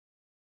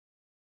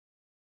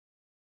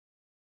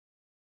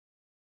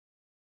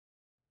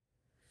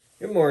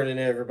Good morning,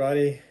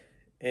 everybody.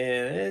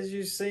 And as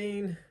you've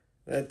seen,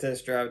 that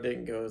test drive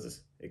didn't go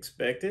as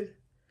expected.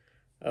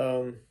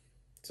 Um,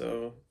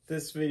 so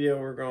this video,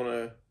 we're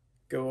gonna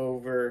go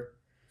over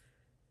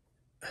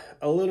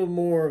a little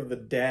more of the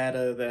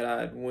data that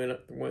I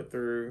went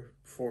through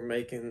before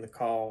making the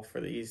call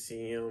for the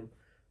ECM.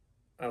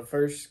 I'll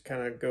first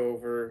kind of go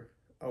over.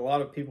 A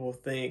lot of people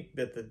think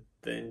that the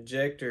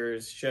injector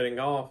is shutting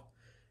off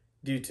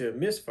due to a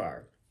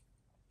misfire.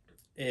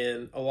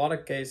 In a lot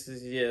of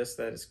cases, yes,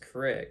 that is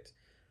correct.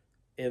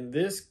 In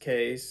this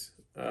case,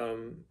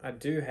 I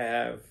do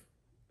have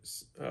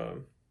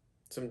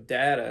some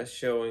data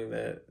showing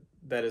that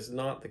that is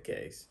not the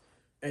case.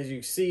 As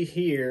you see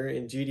here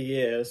in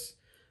GDS,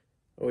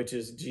 which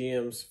is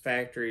GM's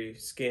factory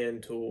scan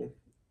tool,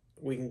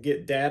 we can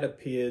get data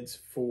PIDs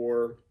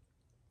for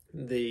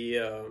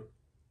the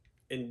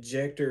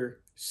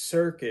injector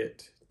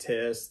circuit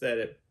test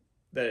that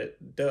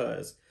it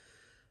does.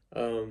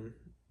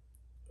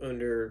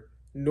 Under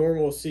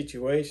normal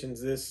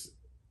situations, this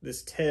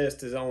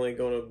test is only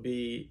going to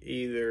be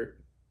either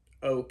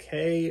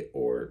okay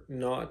or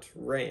not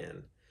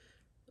ran.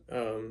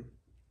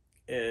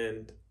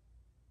 And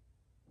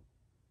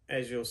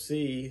as you'll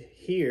see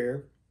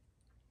here,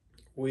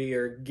 we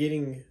are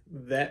getting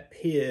that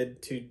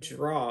PID to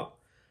drop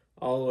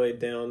all the way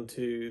down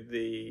to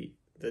the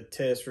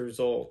test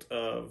result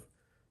of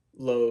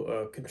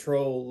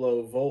control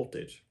low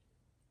voltage.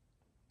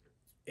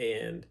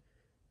 And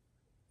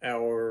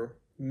our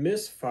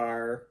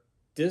misfire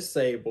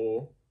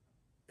disable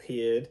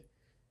PID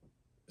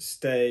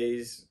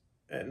stays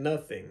at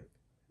nothing.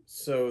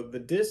 So the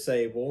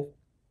disable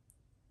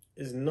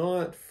is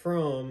not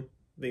from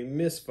the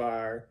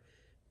misfire.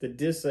 The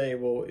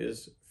disable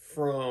is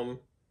from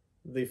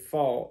the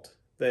fault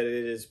that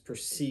it is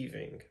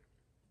perceiving.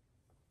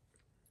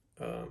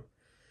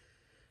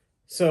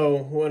 So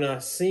when I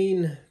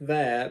seen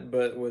that,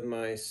 but with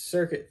my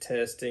circuit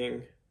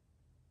testing,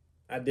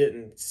 I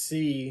didn't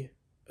see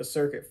a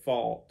circuit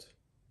fault.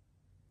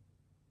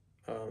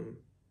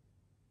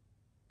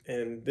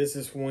 And this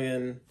is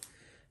when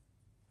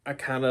I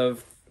kind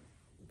of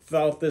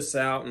thought this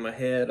out in my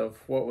head of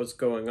what was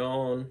going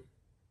on.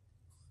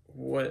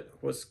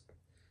 What's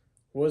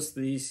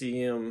the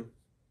ECM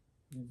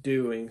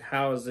doing?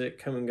 How is it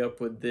coming up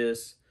with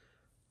this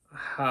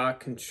high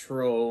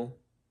control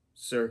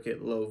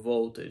circuit low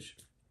voltage?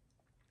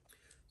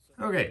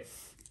 Okay,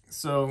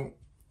 so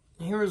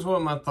here's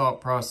what my thought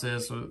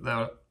process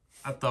that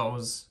I thought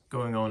was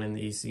going on in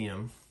the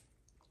ECM.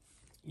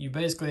 You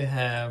basically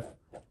have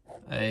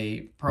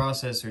a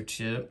processor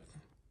chip,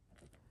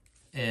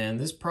 and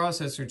this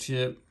processor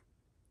chip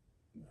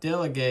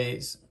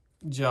delegates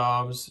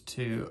jobs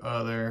to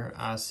other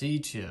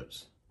IC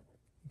chips,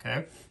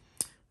 okay?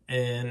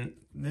 And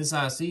this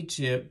IC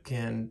chip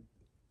can,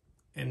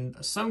 in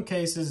some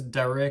cases,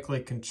 directly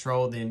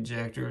control the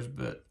injectors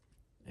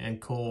and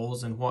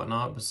coils and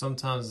whatnot, but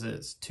sometimes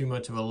it's too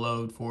much of a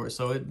load for it,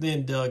 so it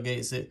then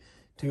delegates it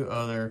to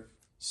other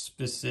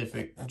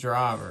specific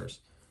drivers,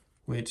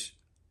 which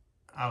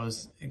I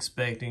was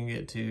expecting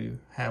it to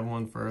have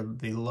one for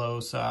the low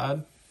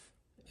side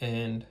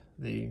and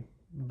the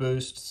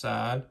boost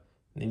side.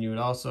 And then you would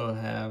also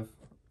have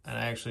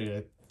actually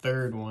a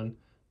third one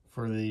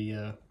for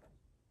the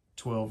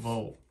 12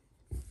 volt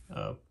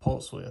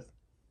pulse width.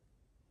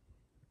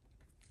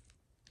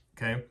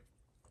 Okay,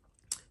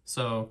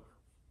 so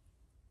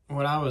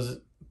what I was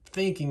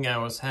thinking I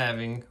was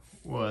having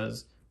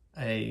was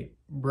a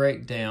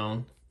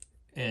breakdown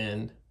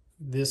in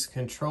this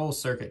control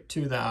circuit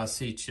to the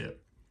IC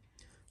chip,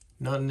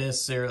 not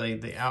necessarily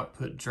the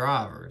output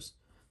drivers.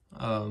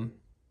 And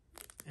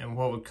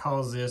what would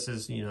cause this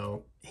is,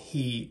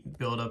 heat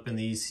build up in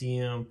the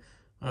ECM,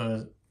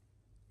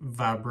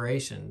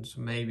 vibrations.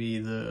 Maybe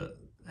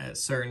at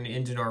certain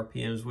engine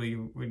RPMs, we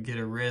would get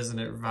a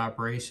resonant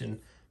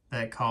vibration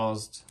that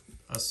caused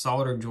a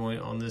solder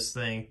joint on this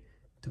thing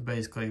to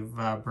basically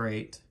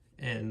vibrate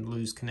and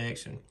lose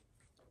connection.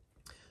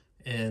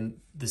 And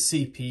the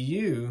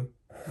CPU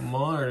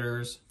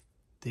monitors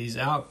these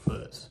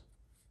outputs,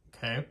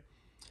 okay?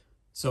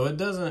 So it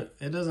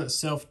doesn't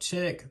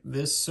self-check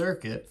this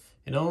circuit,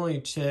 it only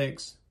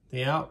checks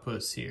the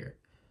outputs here.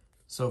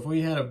 So if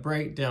we had a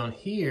breakdown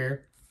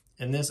here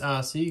and this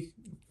IC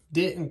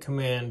didn't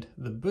command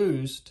the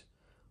boost,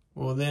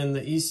 well then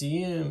the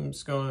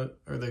ECM's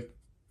the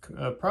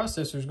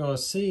processor's gonna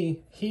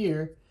see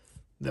here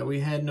that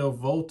we had no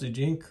voltage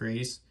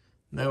increase.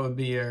 That would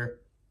be our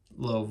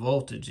low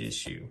voltage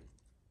issue.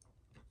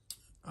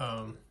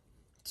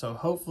 So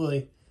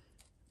hopefully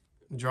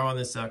drawing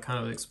this out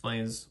kind of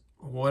explains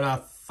what I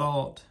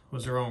thought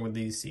was wrong with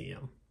the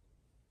ECM.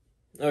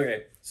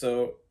 Okay,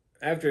 so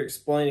after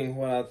explaining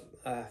what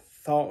I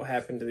thought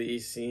happened to the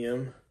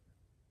ECM,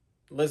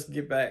 let's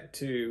get back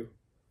to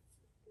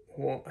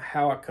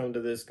how I come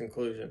to this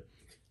conclusion.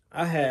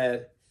 I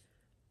had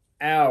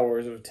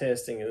hours of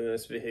testing in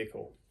this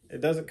vehicle. It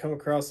doesn't come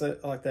across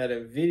like that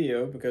in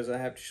video because I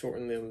have to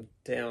shorten them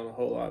down a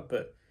whole lot,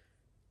 but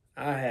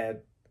I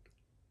had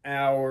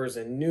hours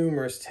and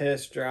numerous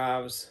test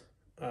drives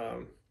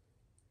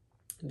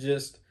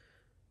just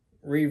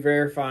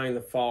re-verifying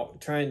the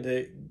fault, trying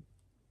to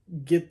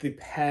get the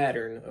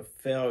pattern of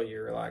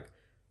failure, like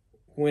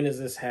when is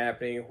this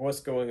happening,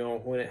 what's going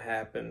on when it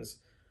happens,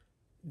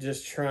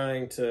 just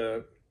trying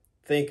to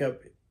think of,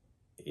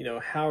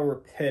 how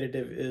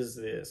repetitive is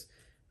this?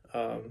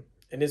 And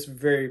it's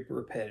very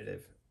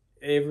repetitive.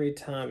 Every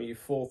time you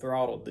full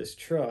throttled this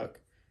truck,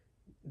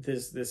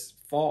 this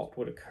fault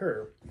would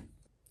occur.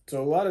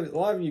 So a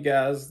lot of you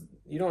guys,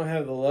 you don't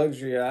have the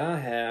luxury I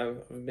have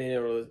of being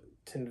able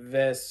to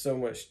invest so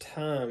much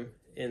time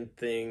in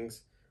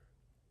things.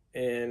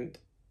 And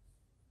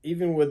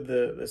even with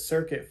the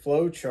circuit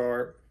flow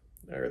chart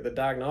or the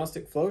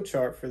diagnostic flow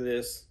chart for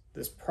this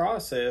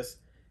process,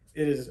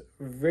 it is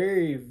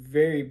very,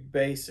 very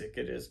basic.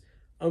 It is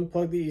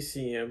unplug the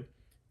ECM,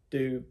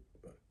 do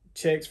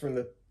checks from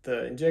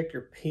the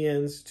injector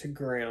pins to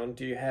ground.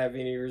 Do you have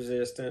any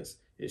resistance?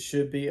 It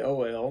should be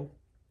OL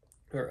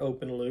or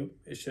open loop.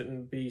 It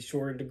shouldn't be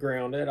shorted to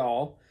ground at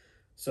all.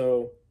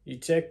 So you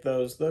check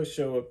those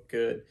show up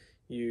good.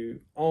 You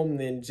ohm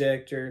the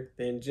injector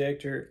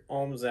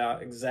ohms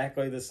out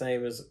exactly the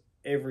same as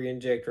every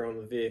injector on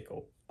the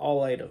vehicle,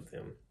 all 8 of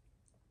them.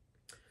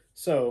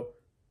 So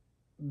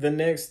the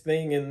next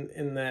thing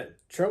in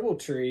that trouble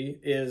tree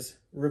is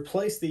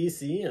replace the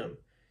ECM.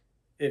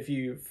 If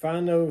you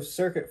find those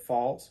circuit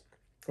faults,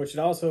 which it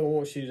also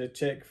wants you to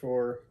check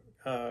for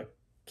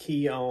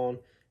key on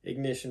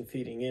ignition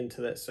feeding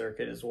into that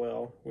circuit as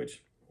well,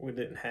 which we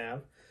didn't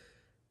have.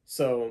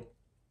 So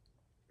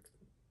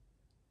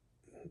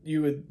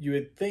you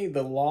would think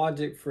the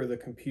logic for the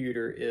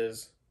computer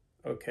is,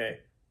 okay,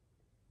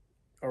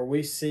 are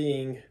we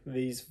seeing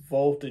these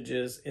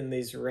voltages in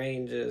these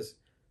ranges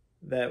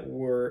that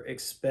we're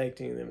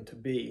expecting them to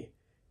be?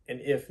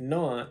 And if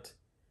not,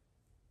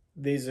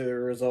 these are the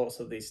results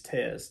of these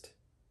tests.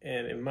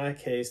 And in my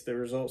case, the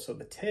results of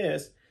the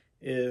test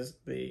is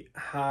the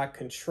high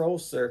control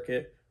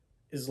circuit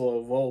is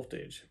low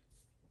voltage.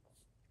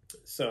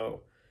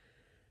 So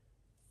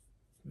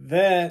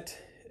that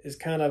is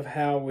kind of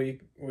how we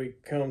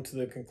come to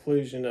the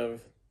conclusion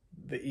of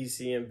the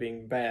ECM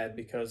being bad,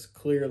 because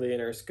clearly in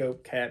our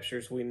scope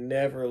captures, we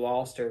never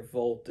lost our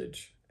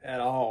voltage at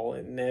all.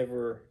 It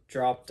never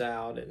dropped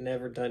out. It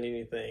never done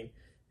anything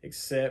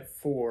except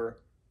for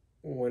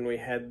when we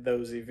had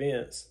those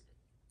events.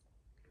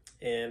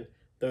 And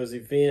those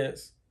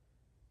events,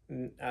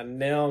 I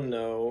now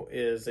know,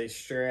 is a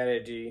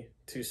strategy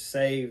to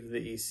save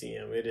the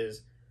ECM. It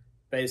is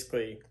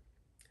basically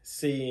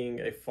seeing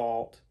a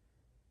fault,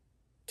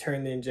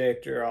 turn the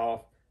injector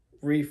off,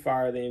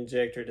 refire the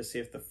injector to see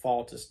if the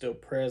fault is still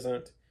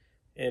present,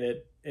 and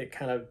it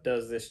kind of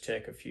does this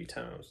check a few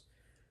times.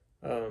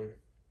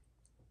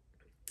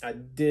 I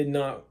did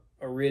not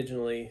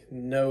originally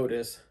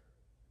notice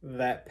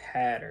that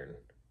pattern.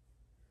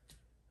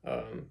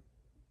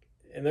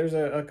 And there's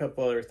a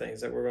couple other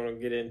things that we're going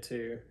to get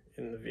into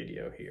in the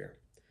video here.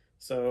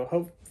 So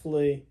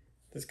hopefully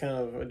this kind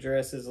of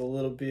addresses a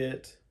little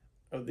bit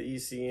of the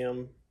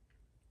ECM,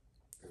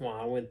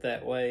 why I went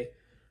that way,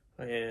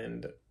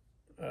 and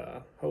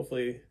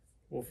hopefully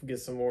we'll get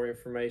some more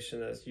information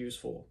that's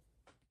useful